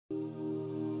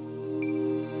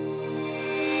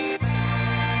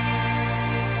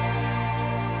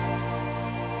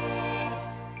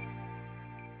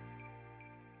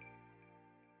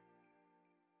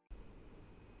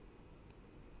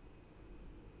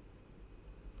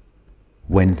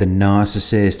When the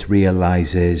narcissist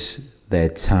realizes their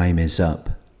time is up.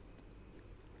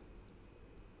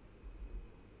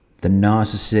 The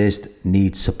narcissist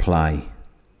needs supply,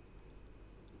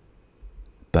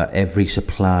 but every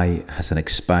supply has an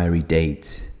expiry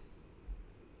date.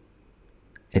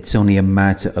 It's only a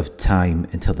matter of time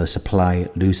until the supply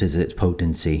loses its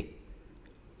potency.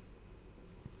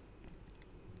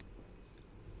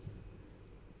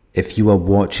 If you are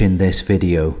watching this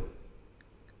video,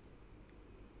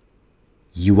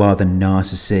 you are the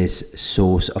narcissist's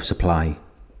source of supply.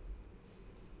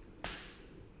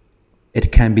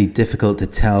 It can be difficult to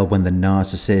tell when the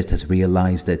narcissist has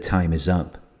realized their time is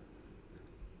up.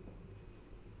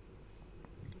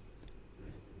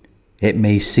 It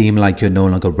may seem like you're no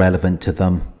longer relevant to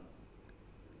them,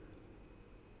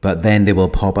 but then they will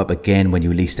pop up again when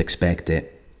you least expect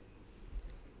it.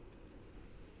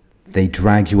 They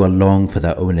drag you along for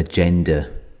their own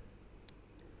agenda,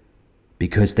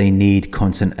 because they need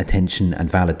constant attention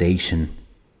and validation.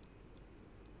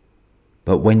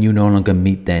 But when you no longer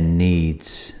meet their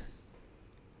needs,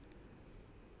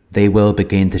 they will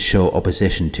begin to show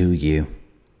opposition to you.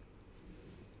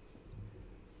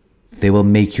 They will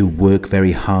make you work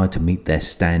very hard to meet their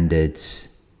standards,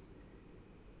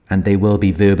 and they will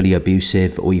be verbally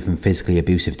abusive or even physically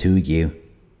abusive to you.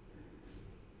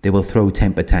 They will throw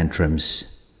temper tantrums.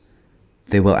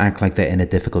 They will act like they're in a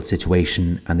difficult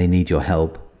situation and they need your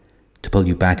help to pull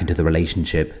you back into the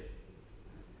relationship.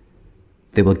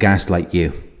 They will gaslight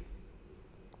you.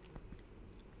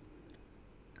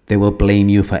 They will blame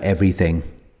you for everything.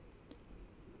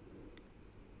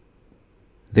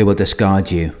 They will discard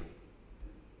you.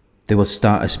 They will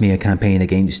start a smear campaign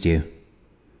against you,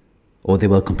 or they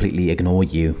will completely ignore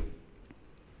you.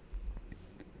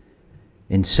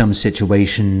 In some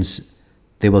situations,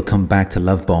 they will come back to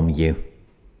love bomb you.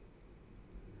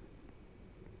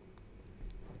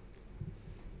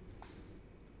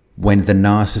 When the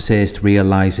narcissist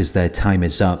realizes their time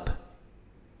is up,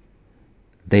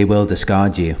 they will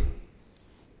discard you.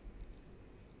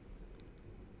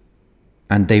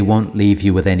 And they won't leave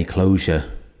you with any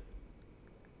closure,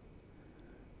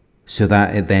 so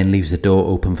that it then leaves the door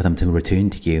open for them to return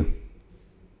to you.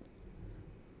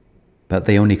 But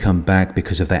they only come back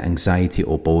because of their anxiety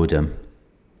or boredom,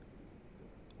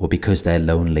 or because they're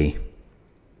lonely.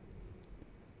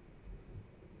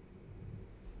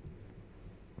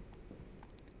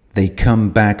 They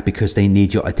come back because they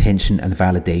need your attention and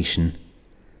validation.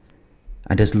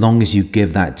 And as long as you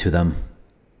give that to them,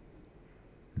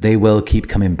 they will keep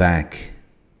coming back,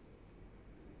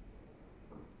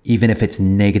 even if it's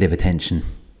negative attention.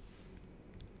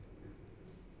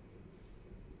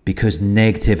 Because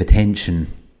negative attention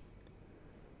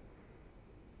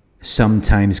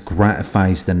sometimes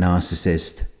gratifies the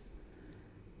narcissist.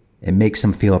 It makes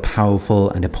them feel powerful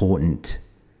and important.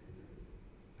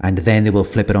 And then they will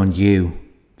flip it on you.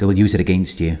 They will use it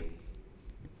against you.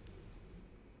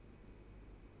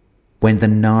 When the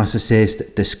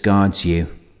narcissist discards you,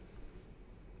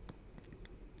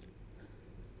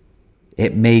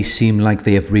 it may seem like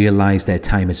they have realized their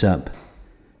time is up,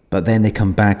 but then they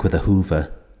come back with a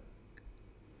hoover.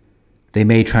 They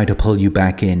may try to pull you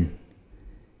back in,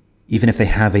 even if they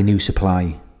have a new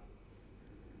supply.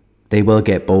 They will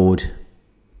get bored,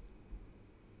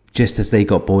 just as they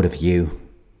got bored of you.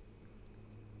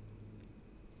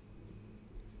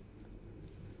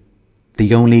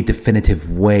 The only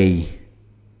definitive way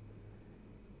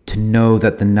to know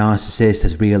that the narcissist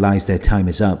has realized their time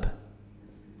is up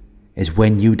is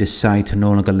when you decide to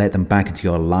no longer let them back into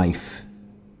your life.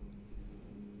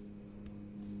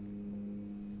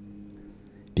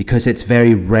 Because it's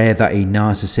very rare that a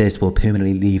narcissist will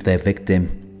permanently leave their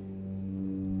victim.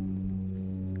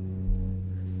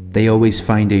 They always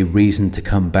find a reason to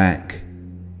come back,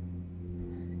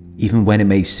 even when it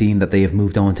may seem that they have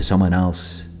moved on to someone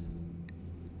else.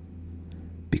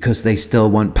 Because they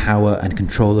still want power and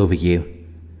control over you.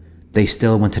 They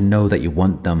still want to know that you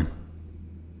want them.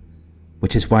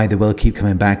 Which is why they will keep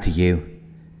coming back to you,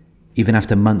 even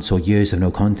after months or years of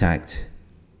no contact.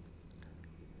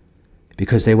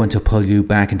 Because they want to pull you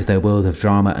back into their world of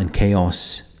drama and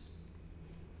chaos,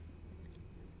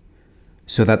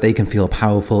 so that they can feel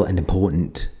powerful and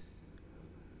important,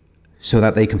 so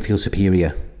that they can feel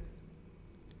superior.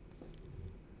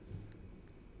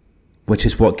 Which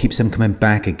is what keeps them coming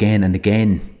back again and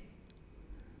again.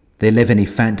 They live in a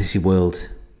fantasy world,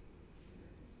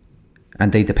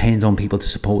 and they depend on people to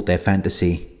support their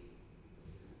fantasy.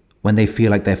 When they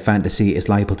feel like their fantasy is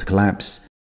liable to collapse,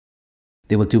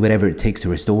 they will do whatever it takes to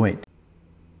restore it.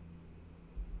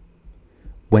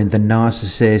 When the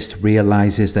narcissist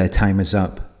realizes their time is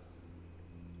up,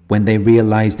 when they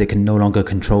realize they can no longer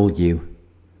control you,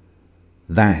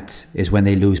 that is when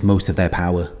they lose most of their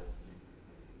power.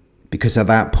 Because at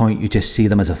that point you just see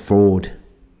them as a fraud.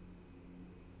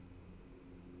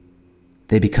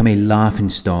 They become a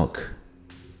laughingstock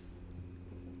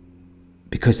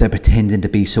because they're pretending to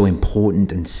be so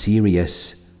important and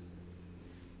serious,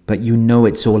 but you know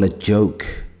it's all a joke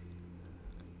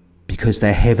because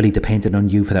they're heavily dependent on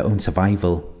you for their own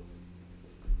survival.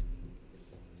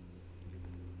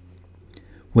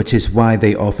 Which is why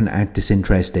they often act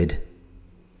disinterested.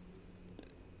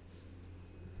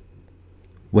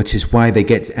 Which is why they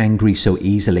get angry so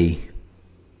easily.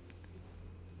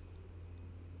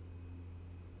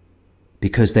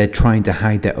 Because they're trying to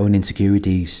hide their own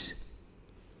insecurities.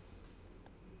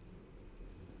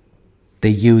 They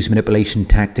use manipulation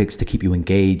tactics to keep you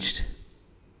engaged.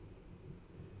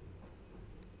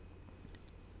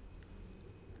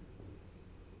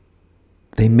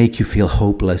 They make you feel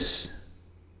hopeless,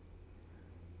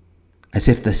 as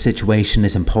if the situation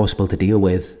is impossible to deal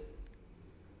with.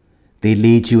 They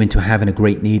lead you into having a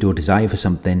great need or desire for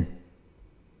something.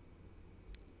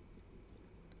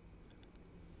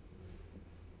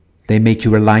 They make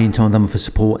you reliant on them for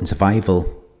support and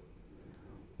survival,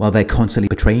 while they're constantly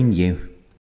betraying you.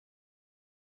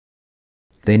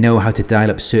 They know how to dial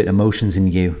up certain emotions in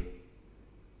you.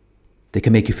 They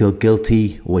can make you feel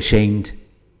guilty or ashamed.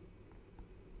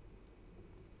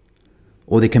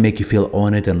 Or they can make you feel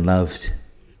honored and loved.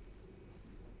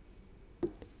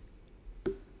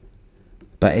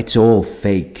 But it's all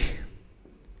fake.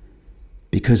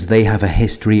 Because they have a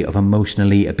history of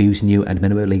emotionally abusing you and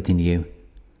manipulating you.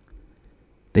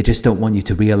 They just don't want you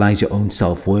to realize your own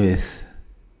self-worth.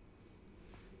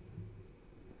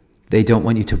 They don't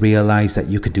want you to realize that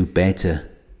you could do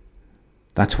better.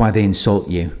 That's why they insult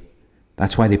you.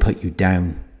 That's why they put you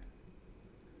down.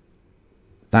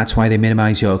 That's why they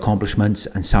minimize your accomplishments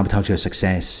and sabotage your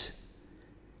success.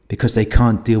 Because they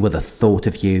can't deal with the thought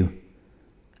of you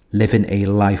living a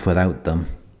life without them.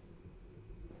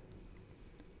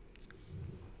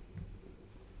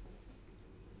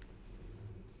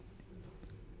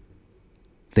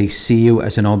 They see you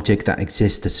as an object that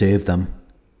exists to serve them.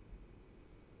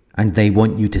 And they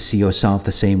want you to see yourself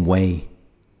the same way.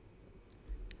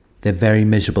 They're very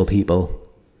miserable people.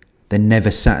 They're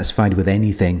never satisfied with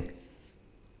anything.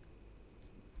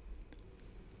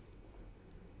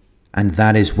 And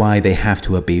that is why they have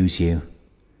to abuse you.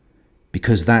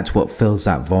 Because that's what fills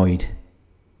that void.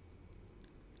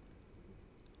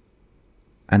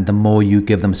 And the more you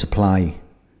give them supply,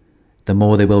 the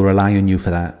more they will rely on you for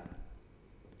that.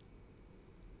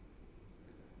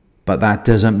 But that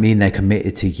doesn't mean they're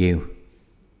committed to you.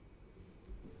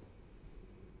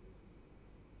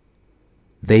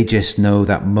 They just know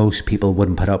that most people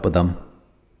wouldn't put up with them.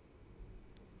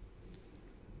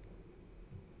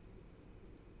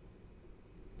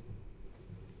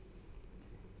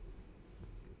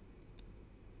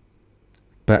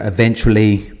 But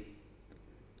eventually,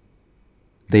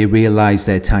 they realize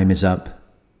their time is up.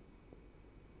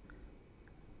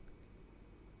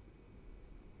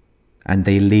 And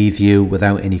they leave you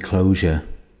without any closure.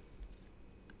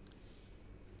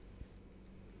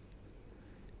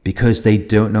 Because they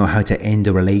don't know how to end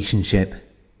a relationship.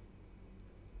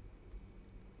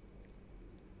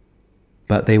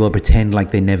 But they will pretend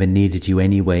like they never needed you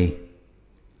anyway.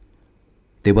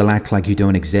 They will act like you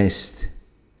don't exist.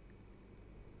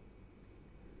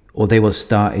 Or they will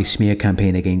start a smear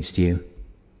campaign against you.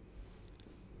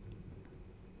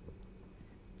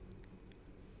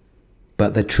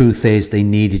 But the truth is they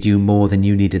needed you more than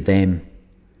you needed them,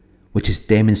 which is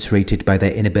demonstrated by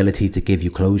their inability to give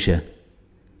you closure.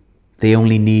 They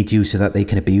only need you so that they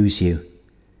can abuse you,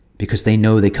 because they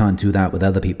know they can't do that with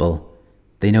other people.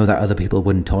 They know that other people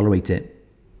wouldn't tolerate it.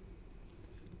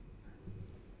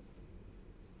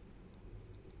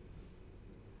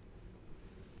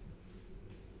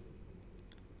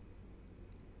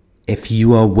 If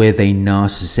you are with a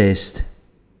narcissist,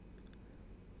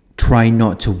 try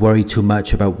not to worry too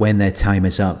much about when their time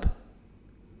is up.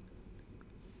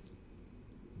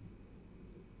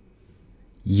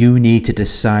 You need to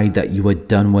decide that you are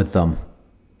done with them,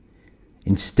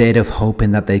 instead of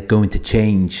hoping that they're going to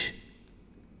change.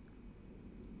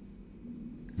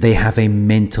 They have a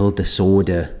mental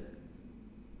disorder.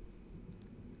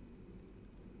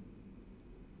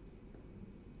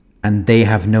 And they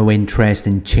have no interest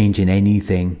in changing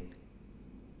anything.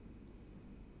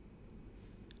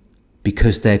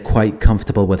 Because they're quite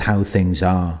comfortable with how things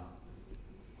are.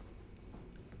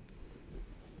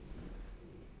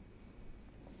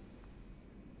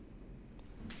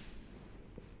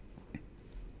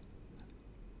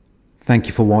 Thank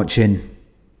you for watching.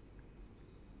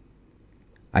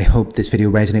 I hope this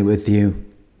video resonated with you.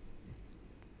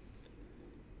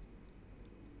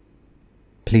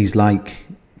 Please like,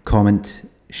 comment,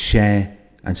 share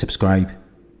and subscribe.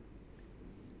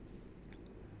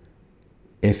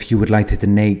 If you would like to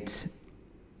donate,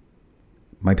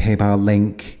 my PayPal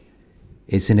link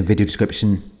is in the video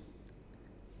description.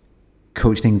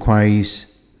 Coaching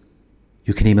inquiries,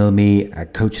 you can email me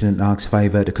at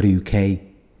coaching@narcsurvivor.co.uk.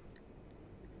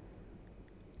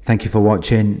 Thank you for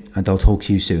watching, and I'll talk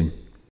to you soon.